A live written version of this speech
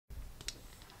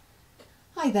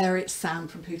Hi there, it's Sam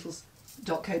from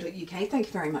Pootles.co.uk. Thank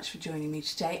you very much for joining me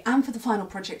today and for the final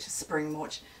project of Spring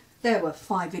Watch. There were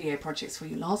 5 video projects for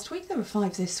you last week, there were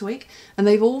 5 this week, and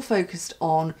they've all focused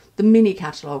on the mini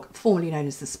catalogue, formerly known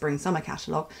as the Spring Summer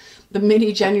catalogue, the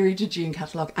mini January to June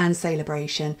catalogue and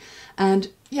Celebration. And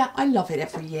yeah, I love it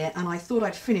every year, and I thought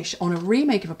I'd finish on a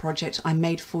remake of a project I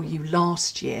made for you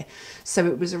last year. So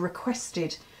it was a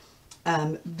requested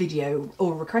video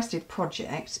or requested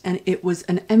project, and it was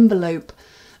an envelope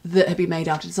that had been made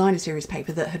out of designer series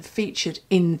paper that had featured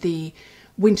in the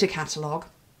winter catalogue,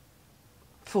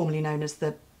 formerly known as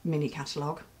the mini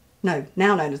catalogue. No,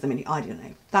 now known as the mini, I don't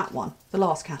know, that one, the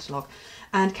last catalogue.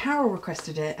 And Carol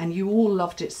requested it and you all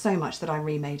loved it so much that I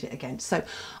remade it again. So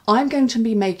I'm going to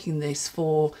be making this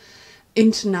for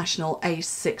international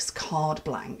A6 card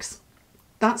blanks.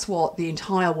 That's what the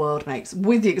entire world makes,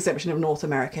 with the exception of North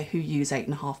America, who use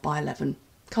 8.5 by 11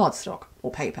 cardstock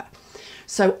or paper.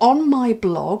 So on my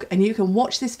blog, and you can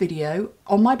watch this video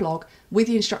on my blog with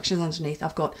the instructions underneath,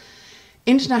 I've got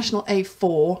International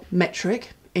A4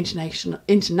 metric, International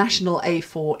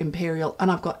A4 imperial,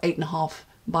 and I've got 8.5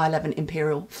 by 11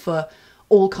 imperial for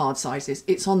all card sizes.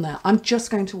 It's on there. I'm just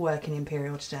going to work in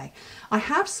imperial today. I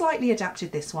have slightly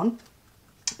adapted this one.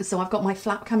 So I've got my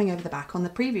flap coming over the back. On the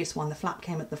previous one, the flap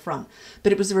came at the front,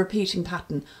 but it was a repeating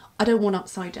pattern. I don't want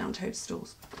upside down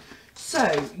toadstools.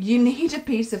 So you need a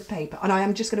piece of paper, and I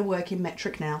am just going to work in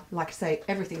metric now. Like I say,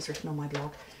 everything's written on my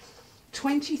blog.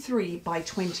 23 by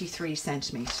 23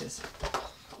 centimetres.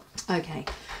 Okay,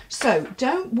 so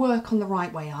don't work on the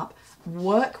right way up,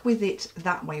 work with it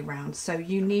that way round. So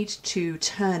you need to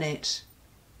turn it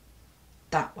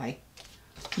that way,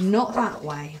 not that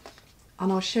way.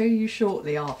 And I'll show you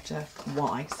shortly after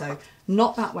why. So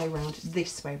not that way round,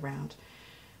 this way round.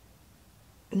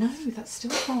 No, that's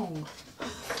still wrong.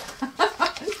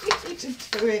 I need to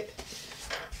do it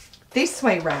this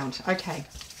way round. Okay.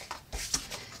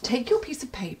 Take your piece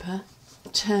of paper,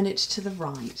 turn it to the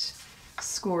right,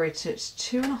 score it at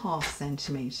 2.5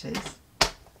 centimetres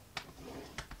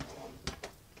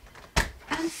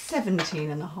and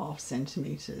 17.5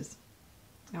 centimetres.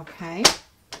 Okay.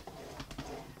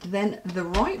 Then the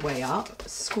right way up,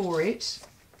 score it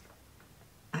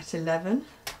at 11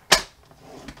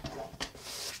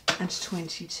 and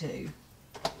 22.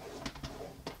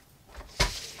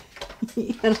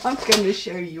 And I'm going to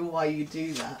show you why you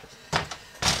do that.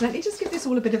 Let me just give this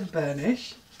all a bit of a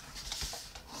burnish.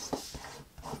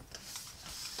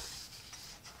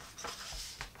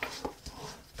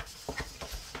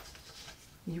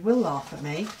 You will laugh at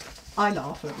me. I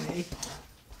laugh at me.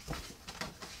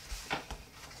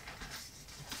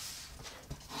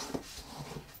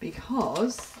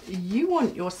 Because you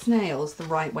want your snails the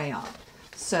right way up.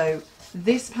 So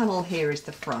this panel here is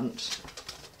the front,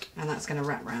 and that's going to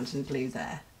wrap round and glue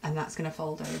there, and that's going to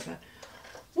fold over.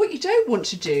 What you don't want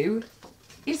to do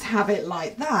is have it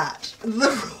like that,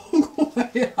 the wrong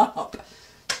way up.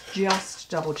 Just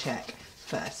double check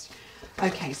first.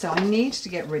 Okay, so I need to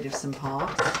get rid of some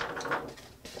parts.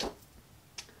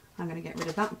 I'm going to get rid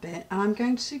of that bit, and I'm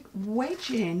going to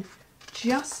wedge in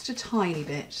just a tiny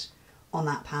bit on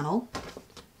that panel,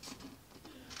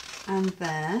 and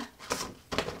there,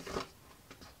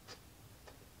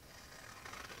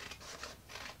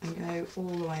 and go all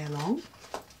the way along.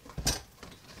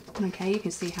 Okay, you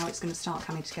can see how it's going to start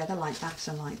coming together like that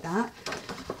and like that.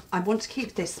 I want to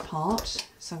keep this part,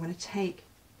 so I'm going to take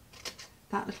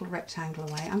that little rectangle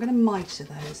away. I'm going to mitre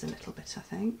those a little bit, I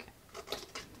think.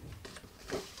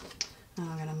 And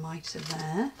I'm going to mitre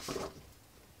there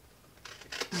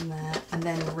and there, and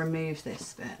then remove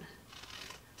this bit. I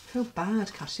feel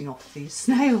bad cutting off these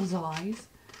snail's eyes.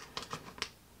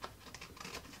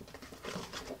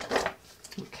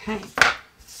 Okay.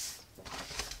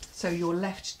 So you're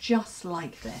left just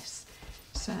like this.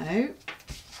 So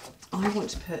I want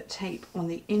to put tape on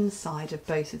the inside of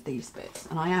both of these bits,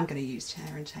 and I am going to use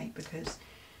tear and tape because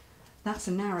that's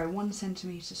a narrow 1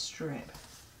 centimetre strip.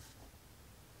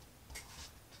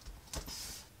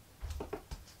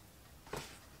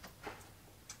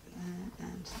 There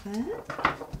and there.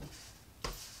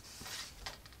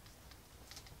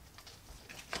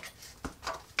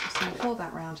 So fold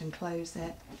that round and close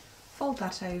it. Fold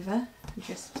that over and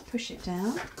just push it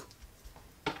down.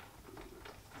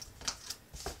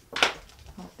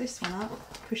 Fold this one up,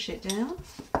 push it down,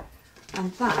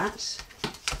 and that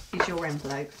is your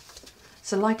envelope.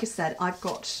 So like I said, I've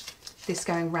got this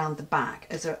going round the back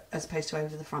as opposed to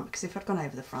over the front, because if I'd gone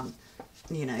over the front,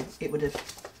 you know, it would have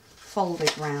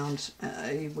folded round.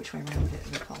 Which way round would it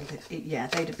have folded? Yeah,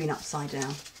 they'd have been upside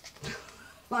down.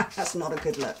 Like, that's not a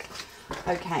good look.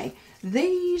 Okay,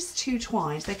 These two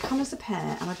twines, they come as a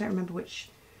pair, and I don't remember which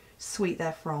suite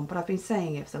they're from, but I've been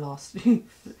saying it for the last,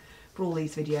 for all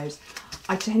these videos.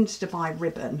 I tend to buy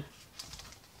ribbon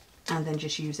and then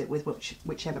just use it with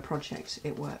whichever project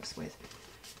it works with.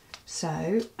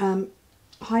 So,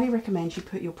 highly recommend you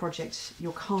put your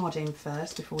card in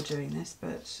first before doing this,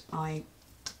 but I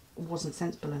wasn't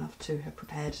sensible enough to have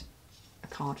prepared a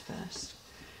card first.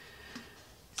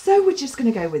 So we're just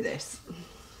going to go with this.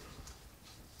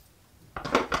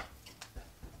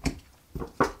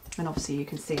 And obviously you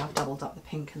can see I've doubled up the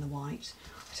pink and the white.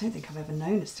 I don't think I've ever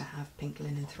known us to have pink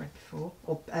linen thread before,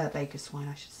 or baker's twine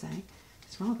I should say.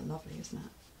 It's rather lovely, isn't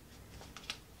it?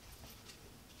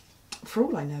 For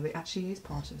all I know, it actually is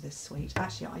part of this suite.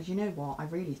 Actually, you know what? I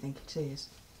really think it is.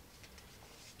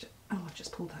 Oh, I've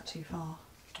just pulled that too far.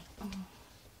 Oh.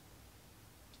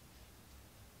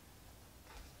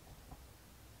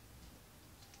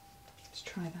 Let's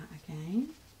try that again.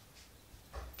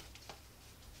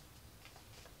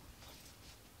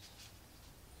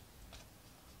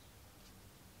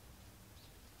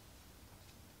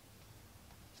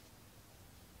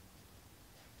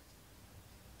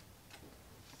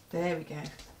 There we go.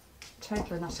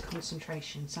 Total and utter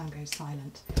concentration. Sound goes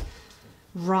silent.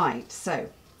 Right, so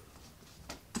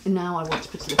now I want to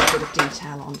put a little bit of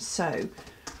detail on. So,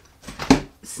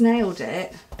 Snailed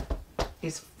It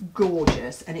is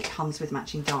gorgeous and it comes with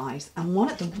matching dies. And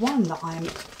the one that I am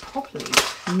probably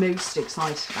most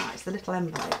excited about is the little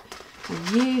envelope.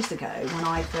 And years ago, when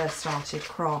I first started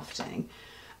crafting,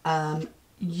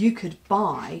 you could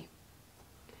buy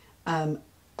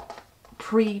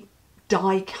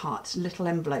die cut little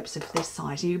envelopes of this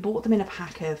size. You bought them in a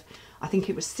pack of, I think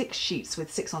it was 6 sheets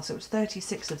with 6 on, so it was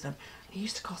 36 of them. It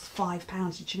used to cost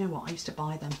 £5. Did you know what? I used to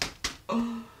buy them.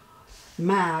 Oh,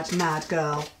 mad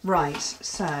girl. Right,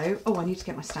 so, oh, I need to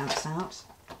get my stamps out.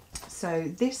 So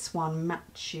this one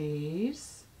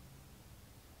matches,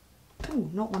 oh,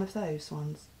 not one of those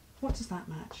ones. What does that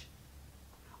match?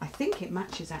 I think it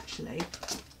matches actually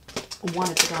one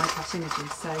of the die cut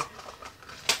images. So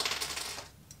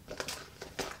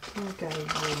we'll go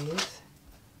with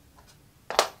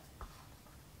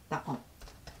that one.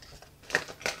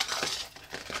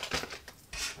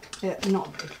 It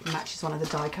matches one of the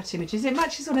die cut images. It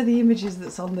matches one of the images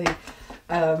that's on the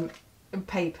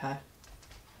paper.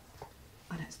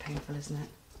 I know it's painful, isn't it?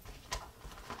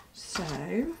 So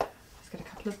let's get a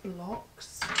couple of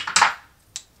blocks.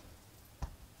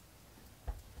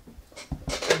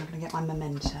 I'm going to get my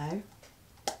memento.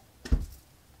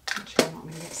 Actually, I'm not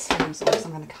going to get sleeves on because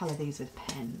I'm going to colour these with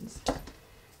pens.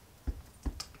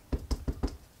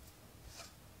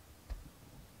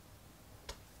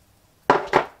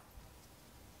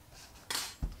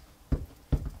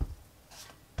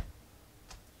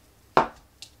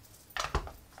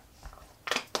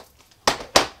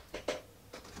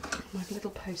 My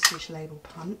little postage label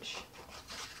punch.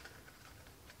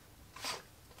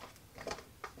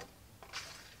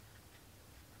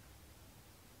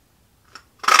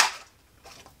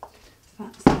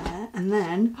 That's there, and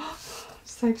then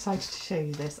so excited to show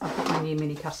you this. I've got my new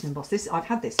mini custom emboss. This I've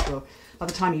had this for, by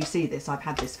the time you see this, I've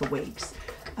had this for weeks.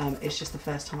 It's just the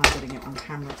first time I'm getting it on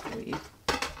camera for you.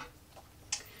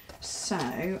 So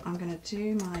I'm going to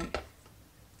do my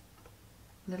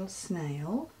little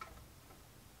snail.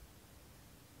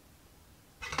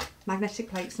 Magnetic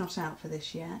plate's not out for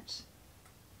this yet.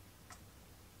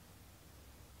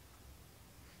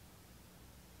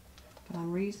 But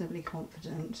I'm reasonably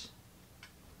confident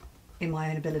in my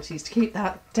own abilities to keep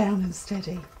that down and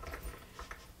steady.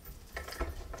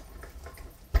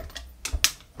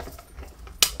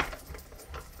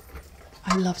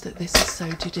 I love that this is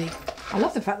so diddy. I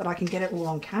love the fact that I can get it all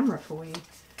on camera for you.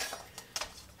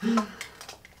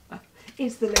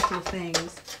 It's the little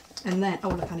things. And then, oh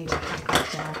look, I need to pack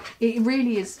that down. It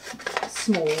really is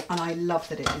small and I love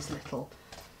that it is little.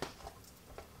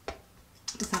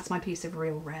 So that's my piece of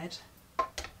real red.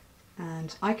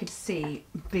 And I could see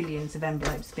billions of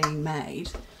envelopes being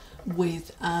made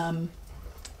with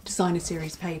designer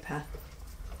series paper.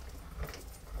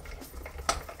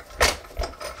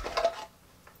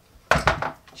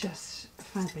 Just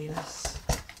fabulous.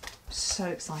 So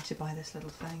excited by this little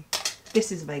thing.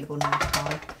 This is available now to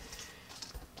buy.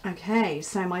 Okay,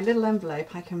 so my little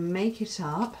envelope, I can make it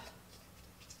up.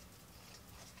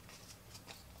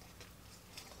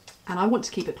 And I want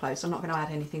to keep it closed. I'm not going to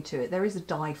add anything to it. There is a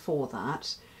die for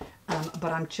that,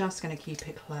 but I'm just going to keep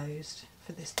it closed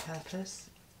for this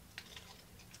purpose.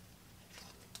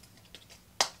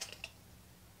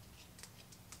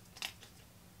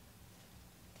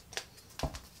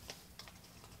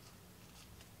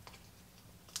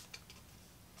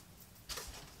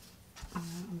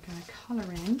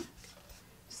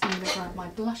 have my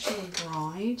Blushing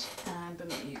Bride and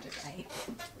Bermuda Bay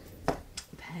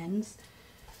pens.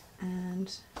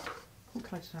 And what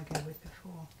colour did I go with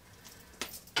before?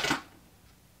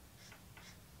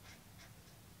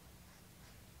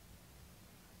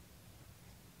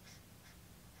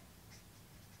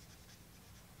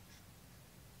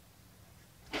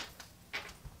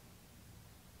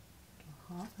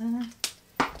 Heart there.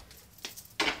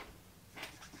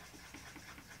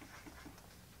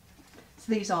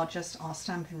 So these are just our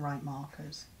Stampin' Right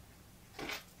markers.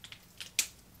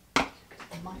 I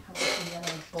might have a yellow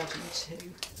body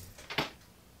too.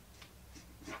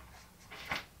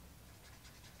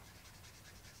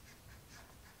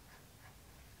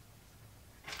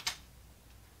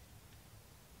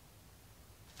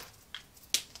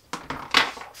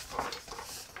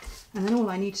 And then all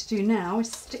I need to do now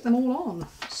is stick them all on.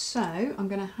 So I'm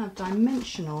going to have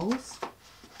dimensionals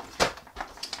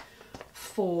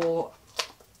for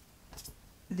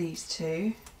these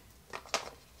two.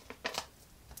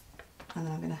 And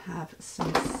then I'm going to have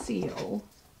some seal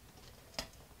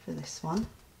for this one.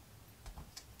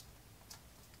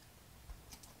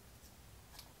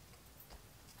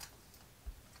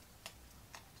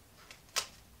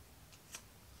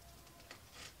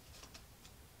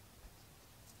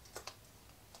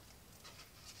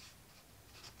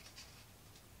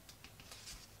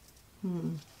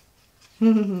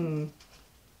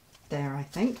 There, I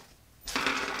think.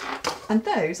 And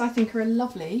those, I think, are a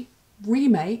lovely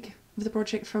remake of the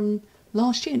project from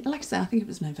last year. Like I said, I think it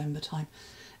was November time.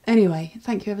 Anyway,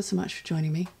 thank you ever so much for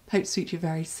joining me. Hope to see you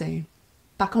very soon.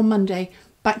 Back on Monday,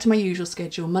 back to my usual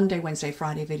schedule, Monday, Wednesday,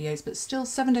 Friday videos, but still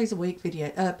 7 days a week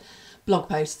video, blog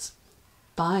posts.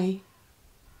 Bye.